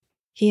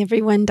Hey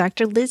everyone,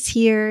 Dr. Liz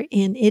here,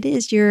 and it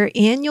is your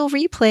annual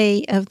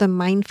replay of the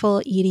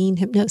Mindful Eating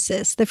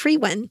Hypnosis, the free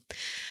one.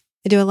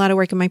 I do a lot of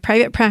work in my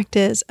private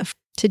practice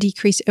to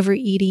decrease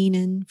overeating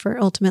and for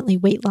ultimately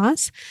weight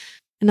loss.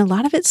 And a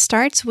lot of it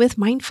starts with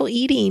mindful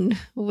eating,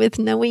 with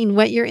knowing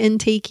what you're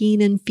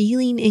intaking and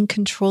feeling in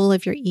control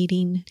of your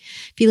eating,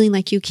 feeling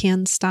like you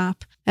can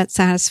stop at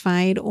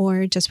satisfied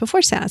or just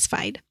before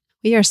satisfied.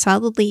 We are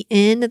solidly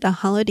in the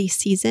holiday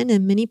season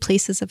in many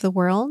places of the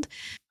world,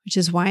 which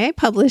is why I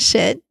publish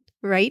it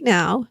right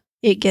now.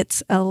 It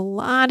gets a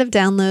lot of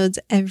downloads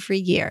every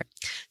year.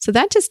 So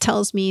that just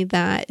tells me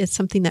that it's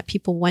something that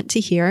people want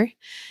to hear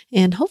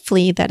and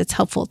hopefully that it's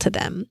helpful to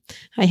them.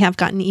 I have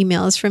gotten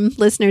emails from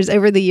listeners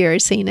over the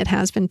years saying it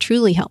has been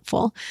truly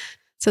helpful.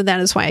 So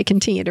that is why I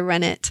continue to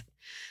run it.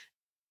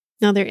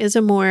 Now there is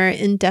a more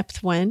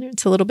in-depth one.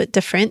 It's a little bit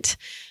different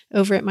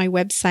over at my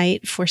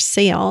website for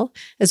sale,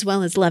 as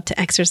well as Love to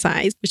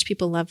Exercise, which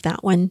people love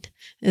that one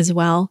as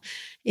well.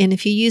 And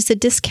if you use the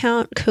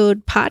discount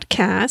code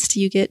podcast,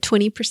 you get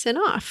 20%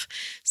 off.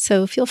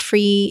 So feel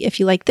free, if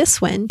you like this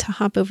one, to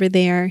hop over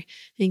there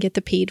and get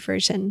the paid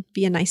version.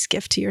 Be a nice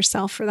gift to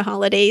yourself for the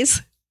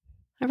holidays.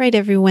 All right,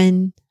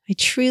 everyone. I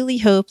truly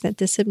hope that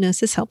this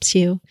hypnosis helps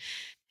you.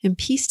 And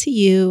peace to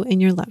you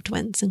and your loved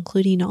ones,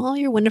 including all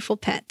your wonderful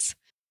pets.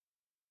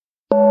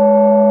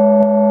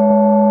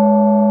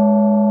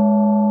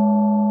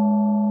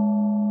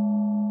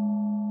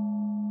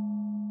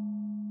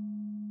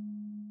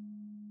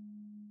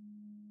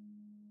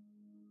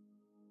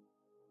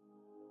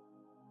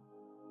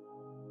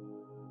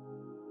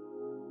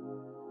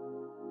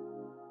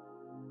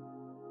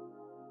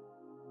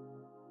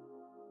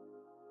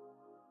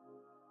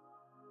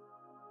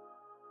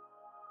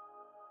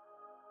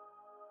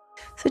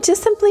 So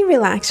just simply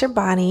relax your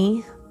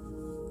body.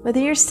 Whether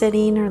you're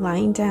sitting or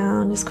lying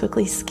down, just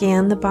quickly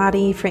scan the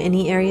body for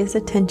any areas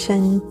of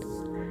tension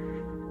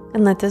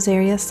and let those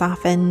areas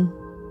soften.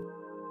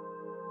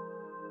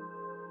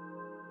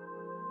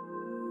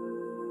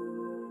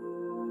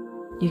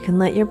 You can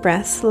let your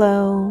breath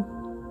slow.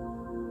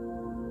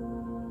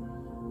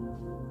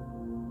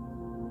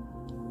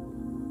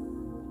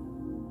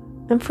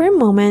 And for a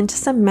moment,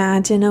 just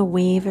imagine a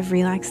wave of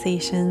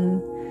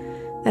relaxation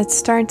that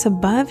starts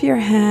above your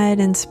head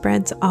and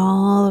spreads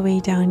all the way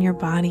down your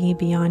body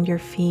beyond your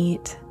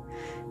feet.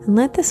 And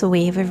let this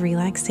wave of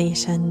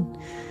relaxation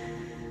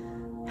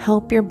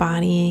help your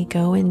body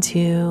go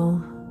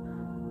into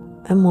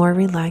a more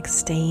relaxed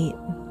state.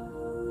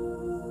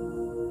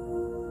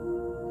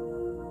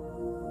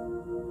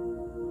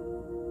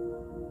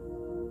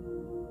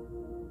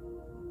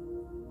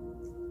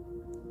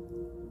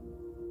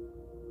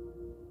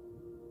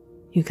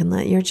 You can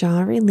let your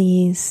jaw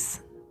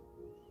release,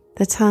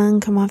 the tongue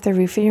come off the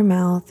roof of your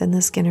mouth, and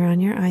the skin around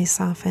your eyes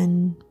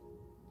soften.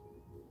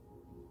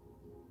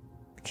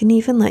 You can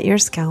even let your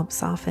scalp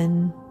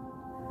soften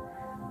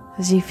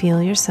as you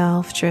feel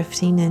yourself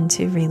drifting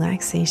into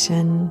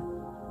relaxation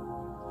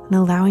and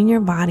allowing your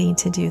body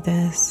to do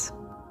this.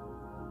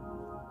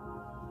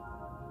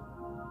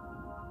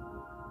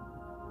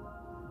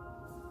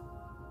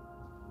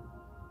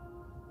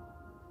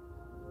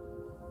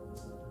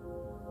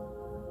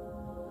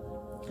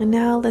 And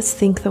now let's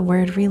think the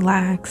word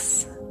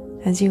relax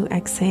as you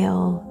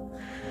exhale,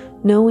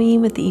 knowing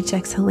with each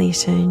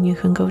exhalation you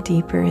can go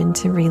deeper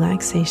into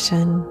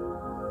relaxation.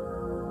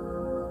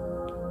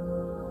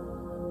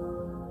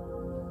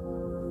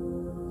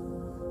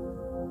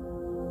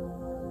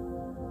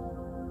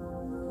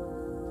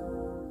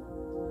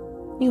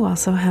 You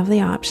also have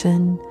the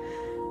option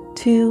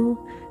to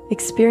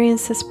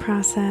experience this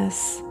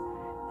process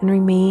and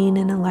remain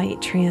in a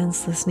light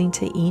trance, listening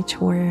to each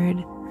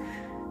word,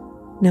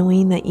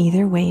 knowing that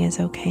either way is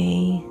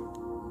okay.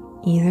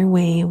 Either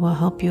way will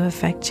help you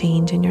affect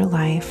change in your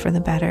life for the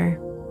better.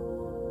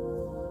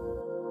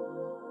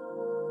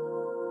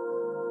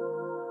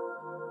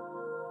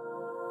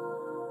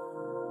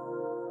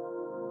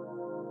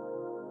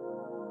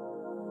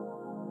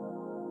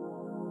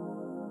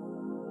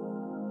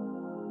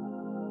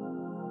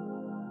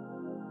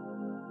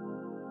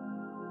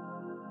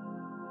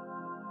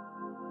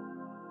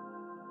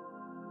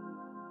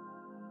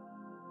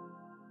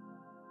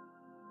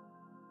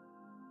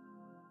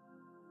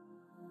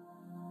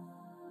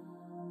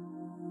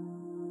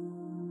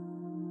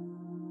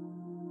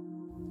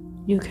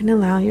 You can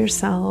allow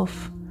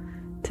yourself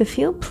to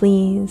feel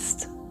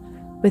pleased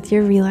with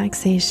your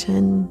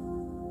relaxation.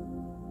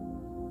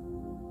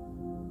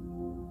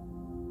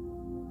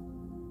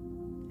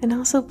 And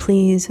also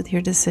pleased with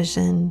your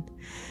decision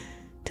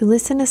to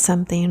listen to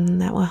something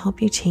that will help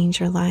you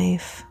change your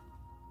life.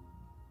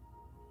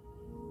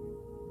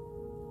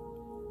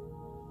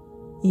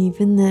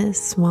 Even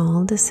this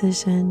small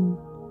decision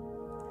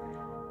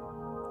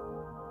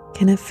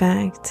can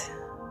affect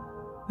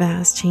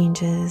vast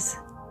changes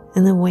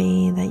in the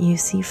way that you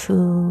see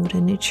food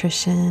and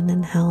nutrition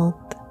and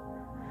health,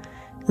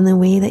 and the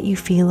way that you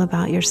feel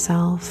about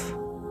yourself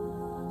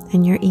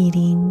and your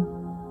eating,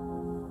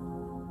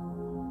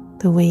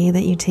 the way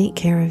that you take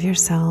care of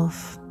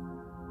yourself.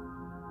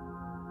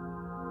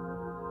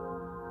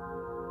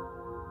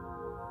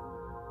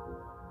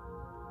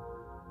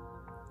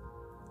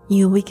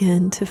 you'll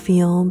begin to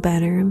feel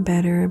better and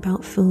better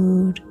about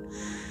food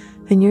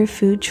and your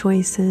food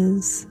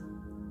choices.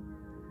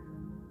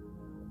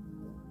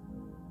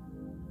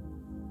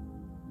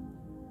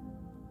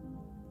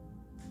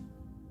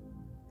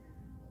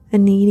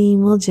 And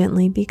eating will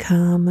gently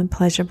become a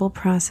pleasurable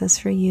process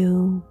for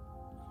you,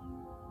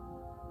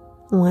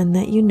 one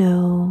that you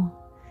know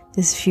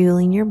is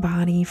fueling your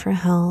body for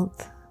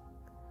health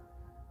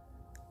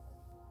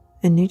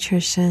and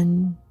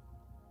nutrition.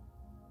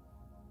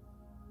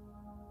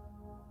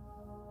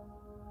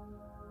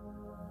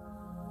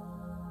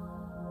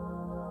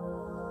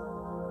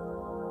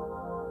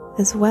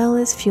 As well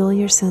as fuel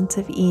your sense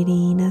of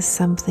eating as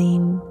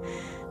something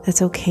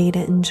that's okay to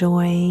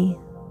enjoy,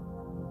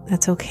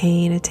 that's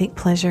okay to take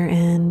pleasure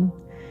in,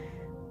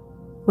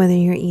 whether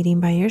you're eating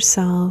by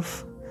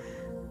yourself,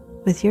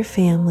 with your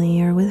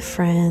family, or with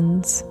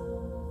friends,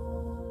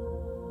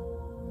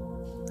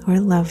 or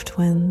loved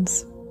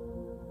ones.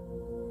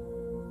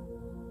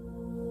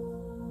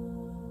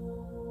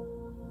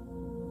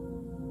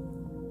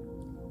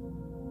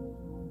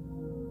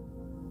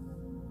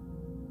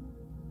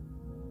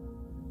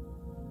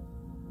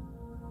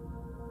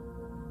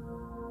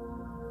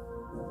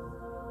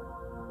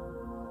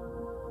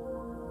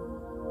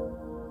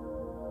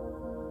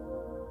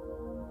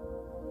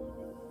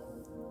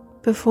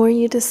 Before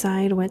you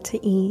decide what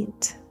to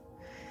eat,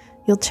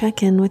 you'll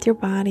check in with your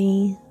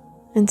body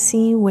and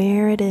see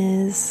where it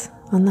is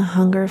on the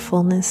hunger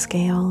fullness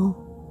scale.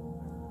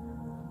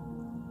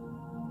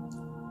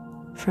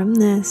 From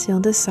this, you'll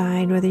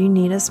decide whether you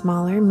need a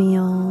smaller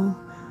meal,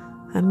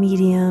 a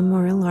medium,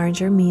 or a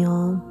larger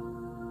meal.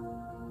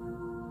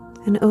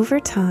 And over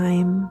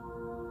time,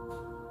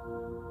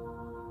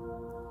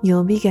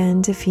 you'll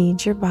begin to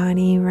feed your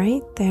body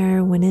right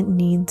there when it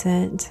needs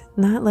it,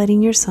 not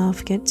letting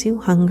yourself get too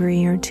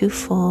hungry or too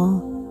full.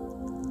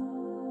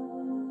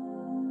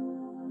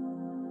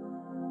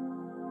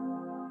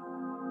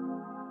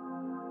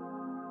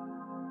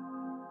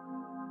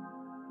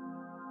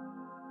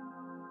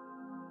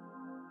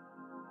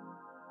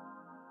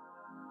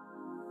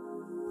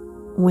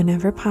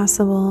 Whenever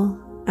possible,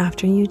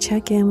 after you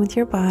check in with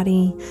your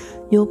body,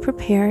 you'll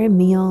prepare a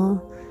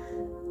meal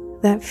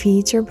that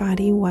feeds your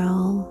body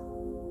well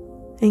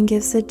and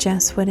gives it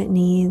just what it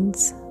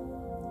needs.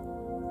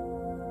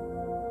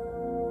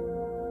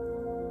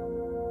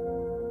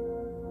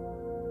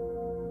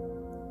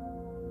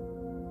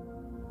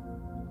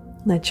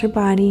 Let your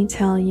body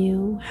tell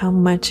you how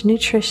much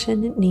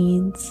nutrition it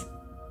needs,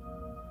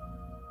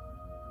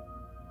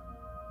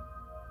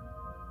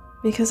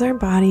 because our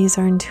bodies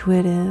are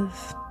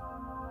intuitive.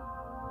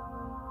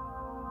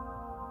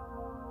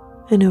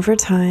 And over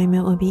time,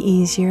 it will be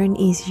easier and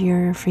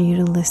easier for you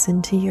to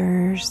listen to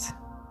yours.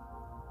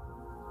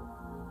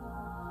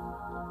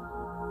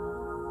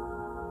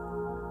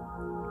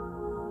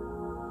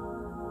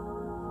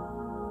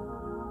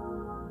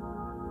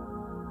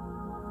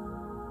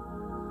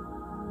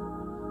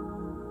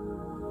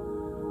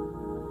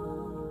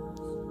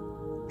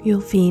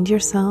 You'll feed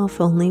yourself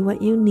only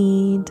what you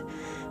need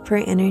for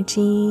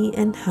energy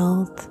and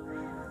health,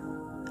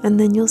 and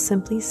then you'll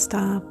simply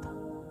stop.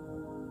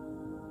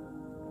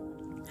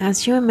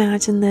 As you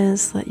imagine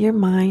this, let your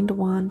mind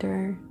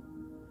wander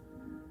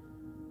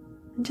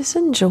and just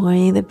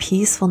enjoy the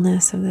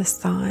peacefulness of this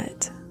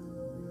thought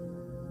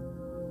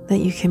that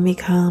you can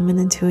become an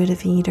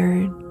intuitive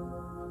eater,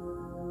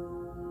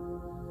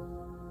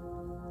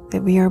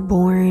 that we are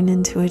born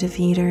intuitive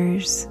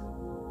eaters,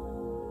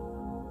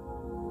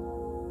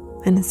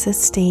 and it's a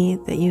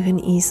state that you can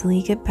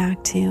easily get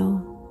back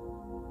to.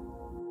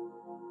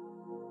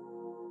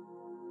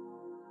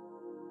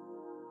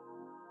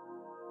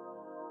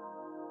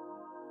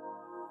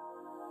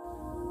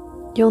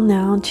 You'll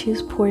now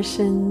choose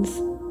portions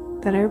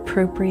that are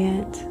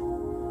appropriate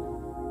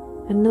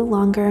and no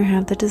longer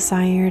have the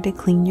desire to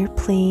clean your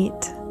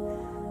plate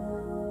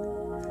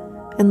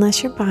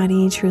unless your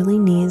body truly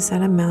needs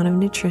that amount of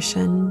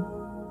nutrition.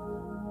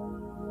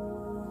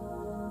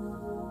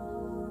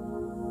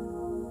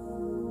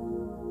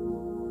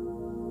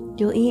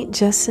 You'll eat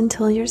just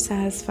until you're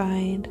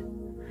satisfied,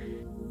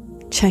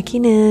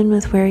 checking in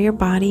with where your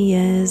body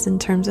is in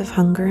terms of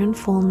hunger and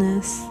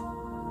fullness.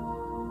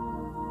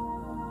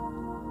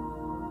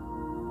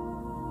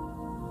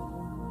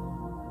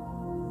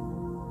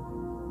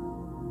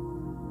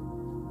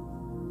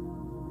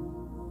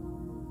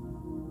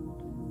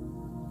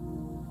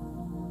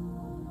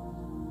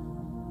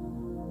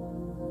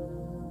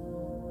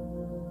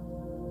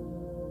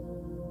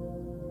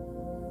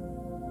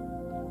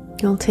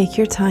 You'll take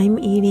your time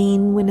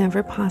eating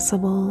whenever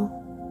possible,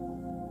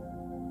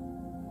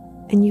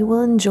 and you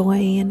will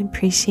enjoy and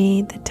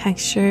appreciate the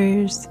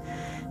textures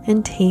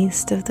and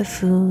taste of the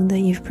food that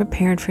you've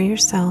prepared for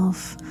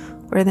yourself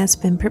or that's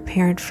been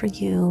prepared for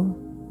you.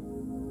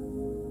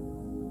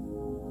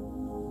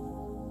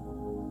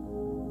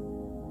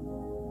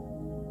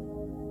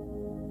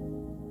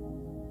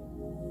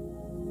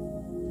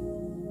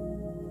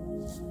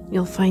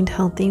 You'll find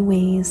healthy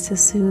ways to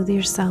soothe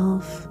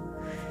yourself.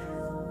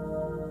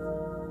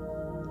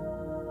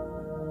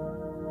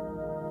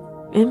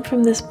 And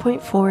from this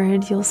point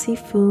forward, you'll see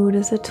food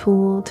as a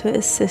tool to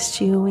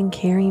assist you in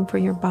caring for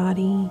your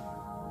body.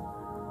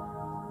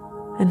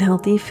 And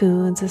healthy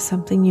foods is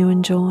something you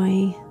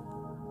enjoy,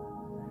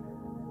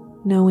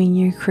 knowing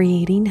you're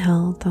creating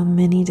health on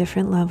many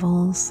different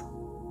levels.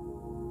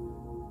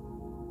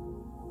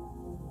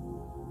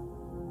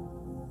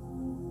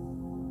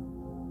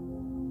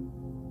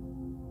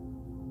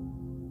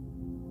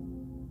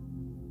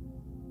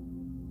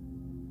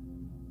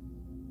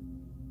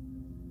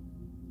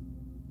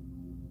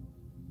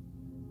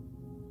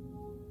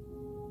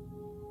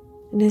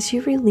 And as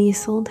you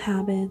release old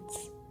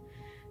habits,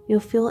 you'll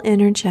feel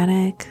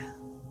energetic.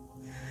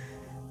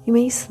 You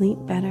may sleep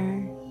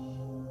better.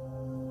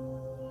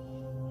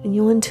 And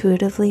you'll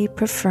intuitively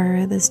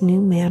prefer this new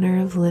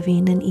manner of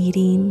living and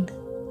eating.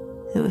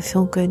 It will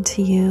feel good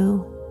to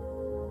you.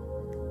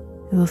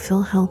 It will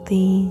feel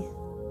healthy.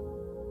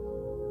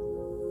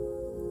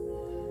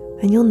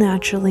 And you'll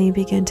naturally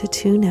begin to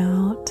tune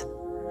out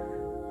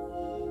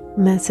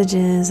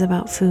messages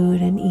about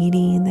food and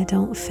eating that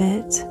don't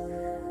fit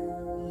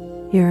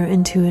your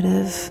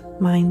intuitive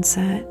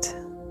mindset.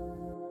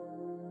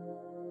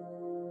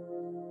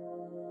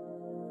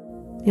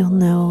 You'll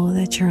know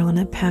that you're on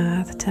a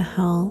path to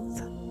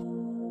health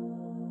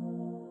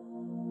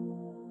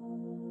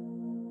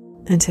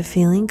and to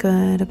feeling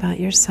good about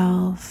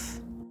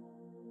yourself.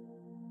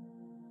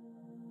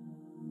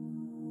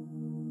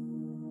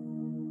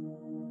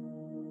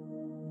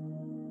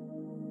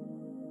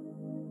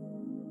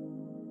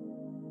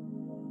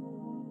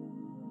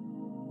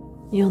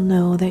 You'll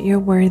know that you're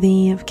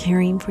worthy of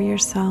caring for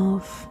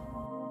yourself,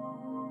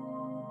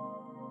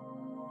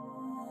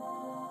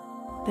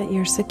 that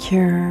you're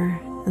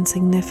secure and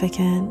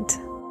significant,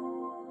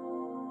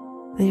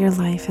 that your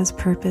life has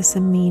purpose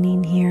and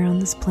meaning here on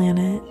this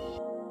planet.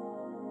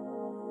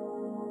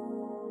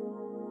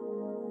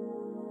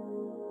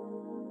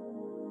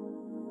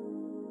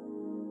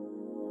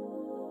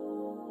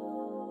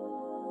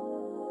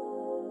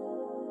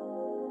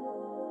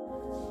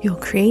 You'll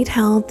create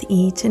health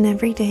each and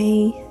every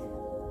day.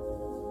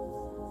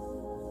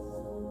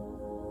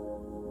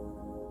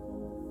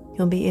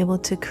 You'll be able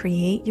to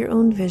create your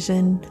own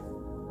vision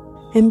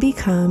and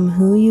become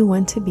who you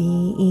want to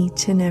be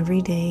each and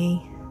every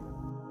day.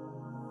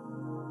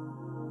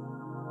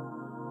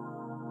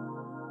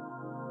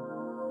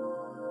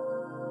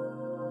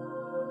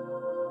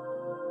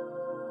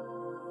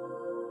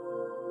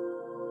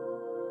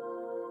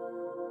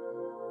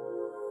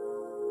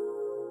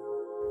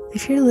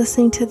 If you're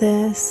listening to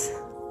this,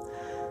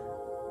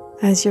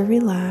 as you're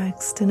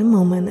relaxed, in a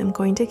moment I'm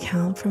going to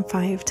count from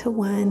 5 to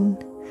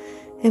 1.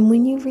 And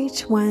when you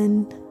reach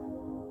 1,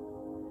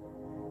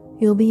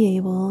 you'll be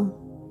able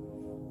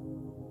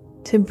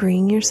to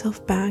bring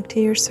yourself back to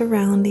your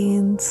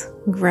surroundings,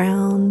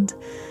 ground,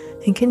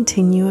 and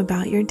continue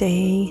about your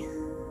day.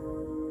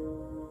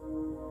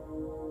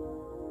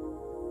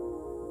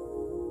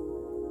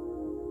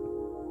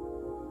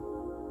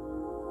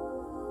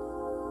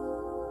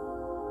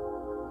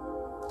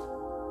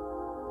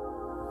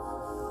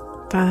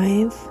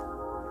 Five,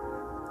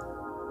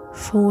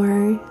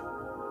 4,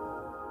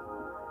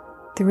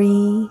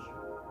 3,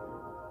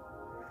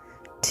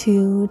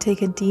 2,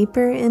 take a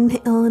deeper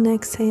inhale and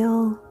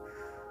exhale,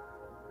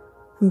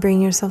 and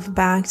bring yourself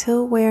back to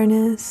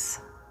awareness.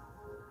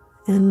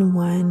 And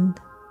 1,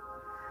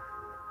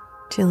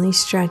 gently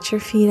stretch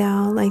your feet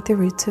out like the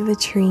roots of a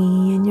tree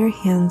and your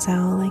hands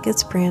out like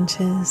its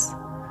branches.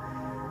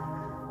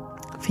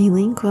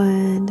 Feeling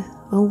good,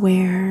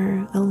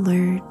 aware,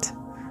 alert,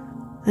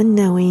 and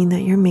knowing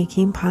that you're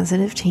making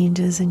positive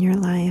changes in your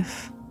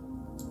life.